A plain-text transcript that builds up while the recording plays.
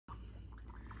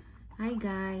Hi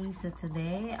guys, so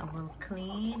today I will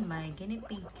clean my guinea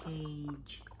pig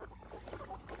cage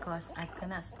because I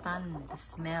cannot stand the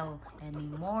smell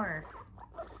anymore.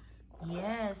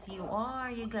 Yes, you are.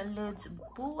 You got loads of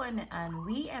poo and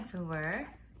wee everywhere.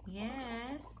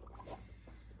 Yes.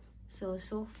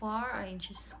 So far I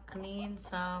just cleaned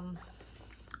some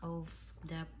of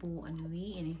the poo and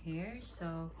wee in here.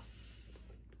 So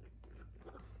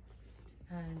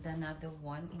and another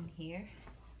one in here.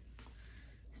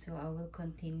 So I will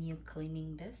continue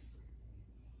cleaning this.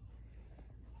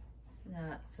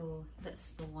 So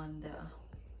that's the one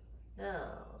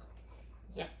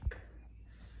yuck.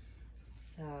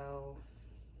 So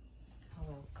I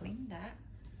will clean that,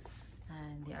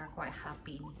 and they are quite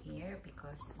happy in here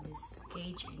because this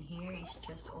cage in here is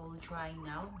just all dry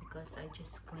now because I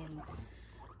just cleaned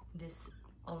this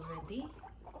already.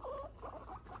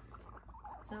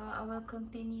 So I will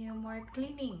continue more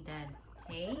cleaning then.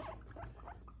 Hey,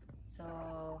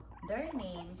 so their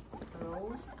name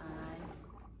Rose and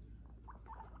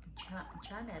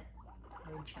Janet.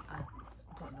 I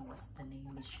don't know what's the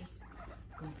name. It's just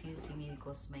confusing me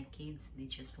because my kids, they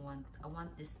just want, I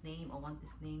want this name,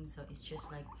 so it's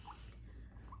just like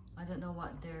I don't know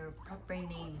what their proper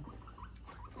name.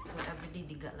 So every day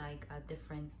they got like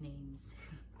different names.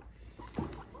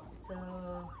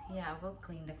 So yeah, I will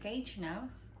clean the cage now.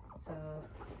 So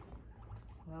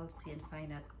we'll see and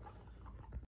find out.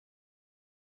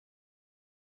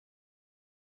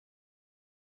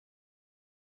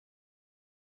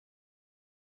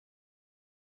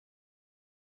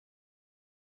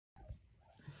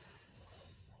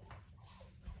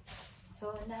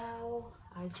 So now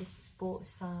I just bought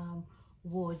some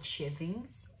wood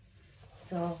shavings.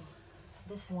 So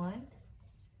this one,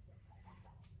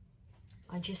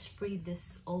 I just spray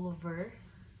this all over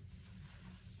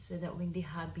so that when they're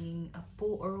having a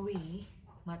poo or wee,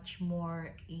 much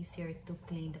more easier to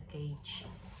clean the cage.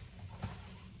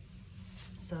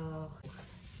 So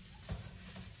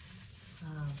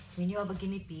when you have a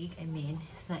guinea pig, I mean,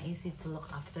 it's not easy to look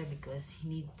after because you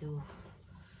need to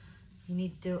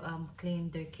clean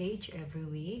their cage every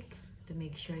week to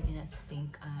make sure they not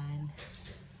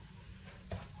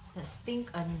stink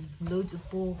and loads of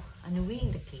poo and wee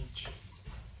in the cage.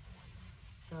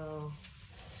 So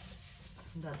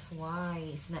that's why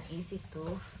it's not easy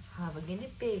to have a guinea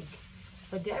pig,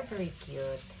 but they are very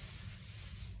cute.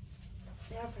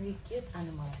 They are very cute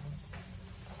animals.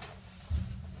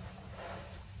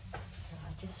 So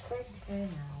I just spread her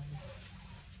now.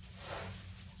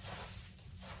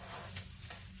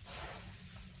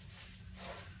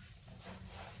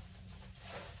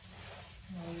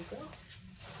 There you go.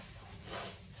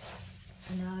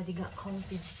 Now they got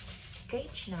comfy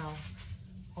cage now,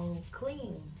 all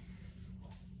clean.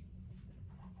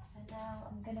 And now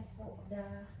I'm gonna put the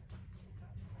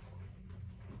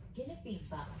guinea pig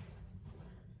back.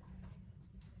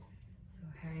 So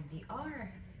here they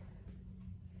are.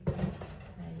 There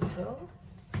you go.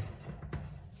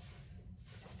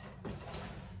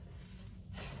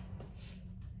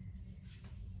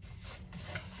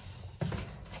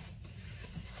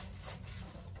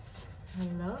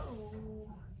 Hello.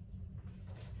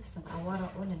 Sus, nag-awara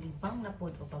o, nalibang na po.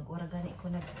 O pag-ora gani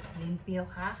ko naglimpyo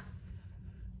ha.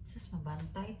 Sus,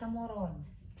 mabantay ta mo ron.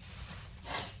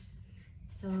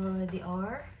 So, they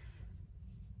are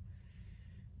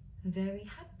very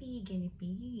happy guinea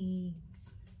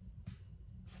pigs.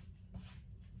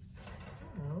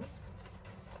 Hello.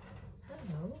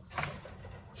 Hello.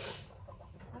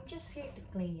 I'm just here to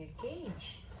clean your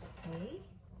cage. Hey.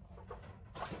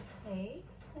 Hey.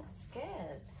 Not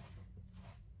scared.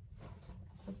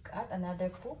 Look at another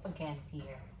poop again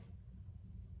here.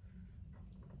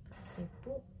 That's their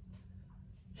poop.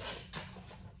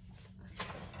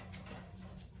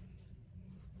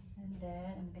 And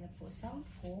then I'm gonna put some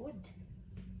food.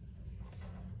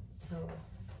 So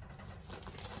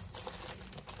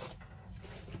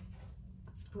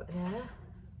put that.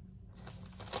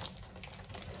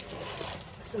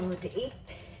 So they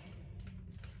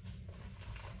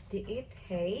eat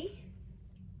hay.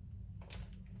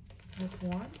 This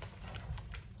one.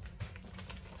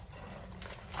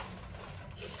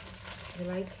 They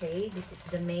like hay. This is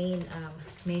the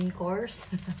main course.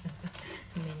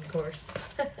 Main course.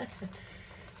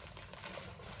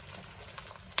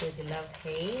 So they love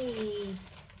hay.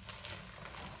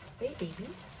 Hey baby.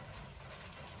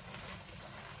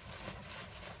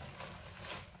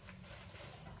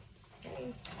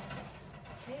 Hey.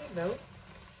 Hey bro.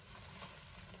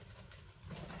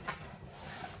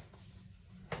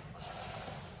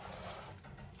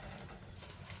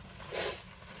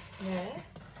 Yeah,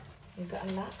 you got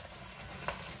a lot.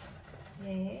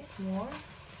 Yeah, more.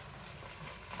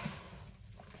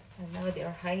 And now they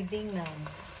are hiding now.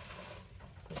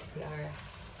 Because they are.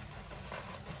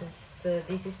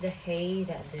 This is the hay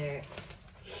that they're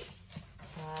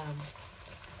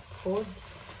food.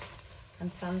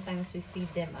 And sometimes we feed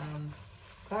them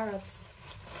carrots.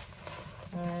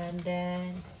 And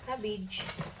then cabbage.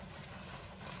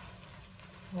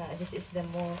 This is the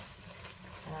most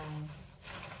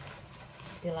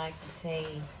they like to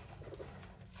say.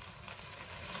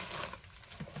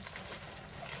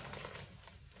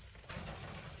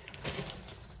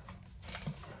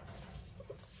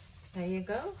 There you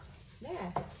go.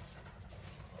 There.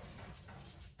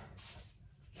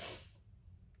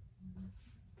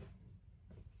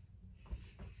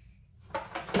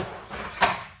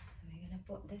 We're gonna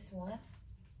put this one.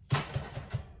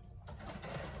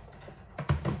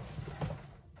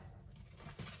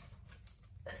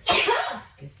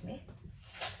 Excuse me.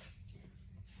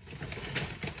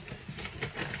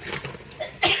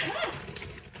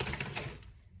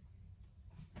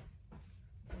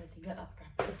 So they got a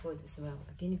proper food as well,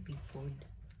 a guinea pig food.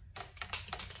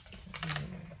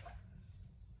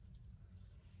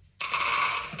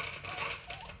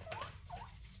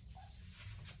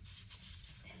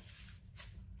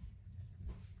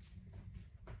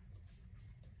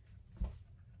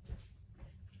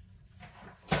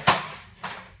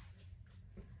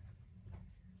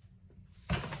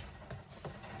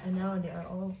 And now they are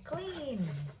all clean.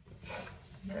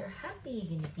 They're happy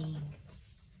guinea pig.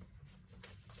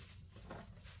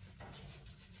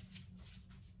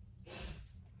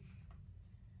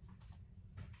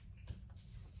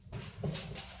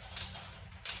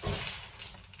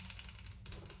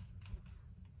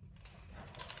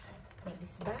 Put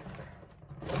this back.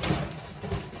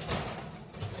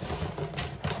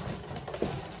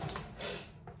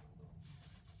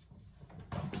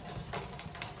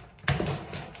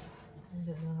 I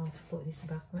don't know how to put this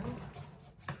back now.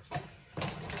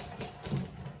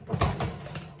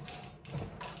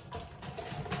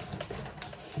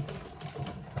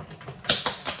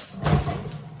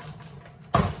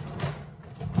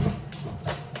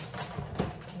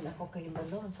 Wala ko kayo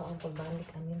balon sa akong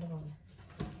pagbalik amin ron.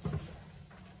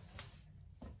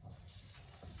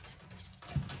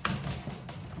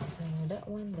 So that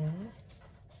one there.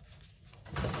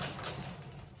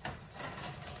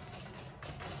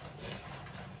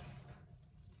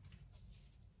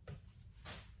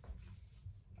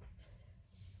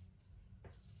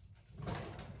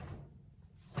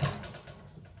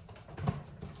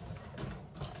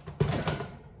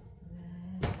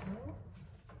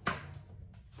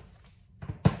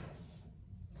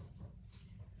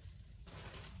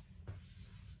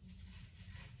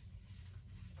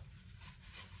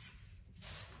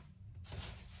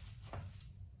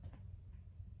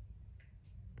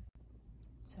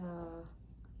 So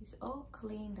he's all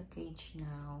clean the cage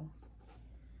now,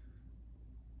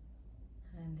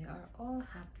 and they are all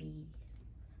happy.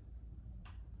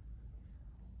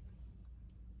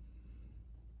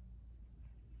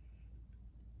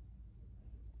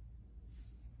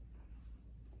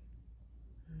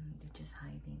 They're just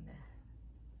hiding there.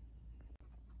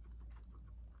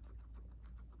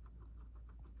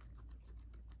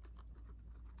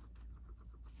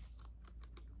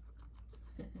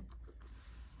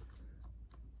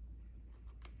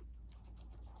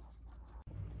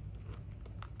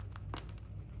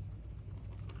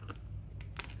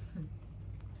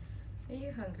 Are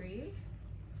you hungry?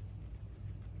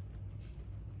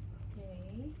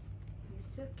 Okay, he's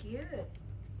so cute.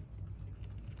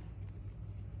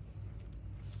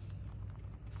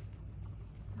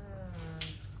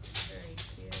 Very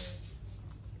cute.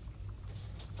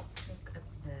 Look at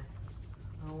the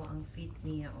ang feet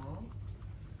niya, oh.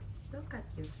 Look at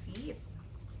your feet.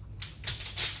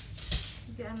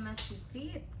 You got messy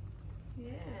feet.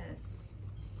 Yes.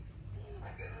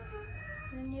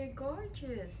 And you're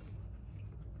gorgeous.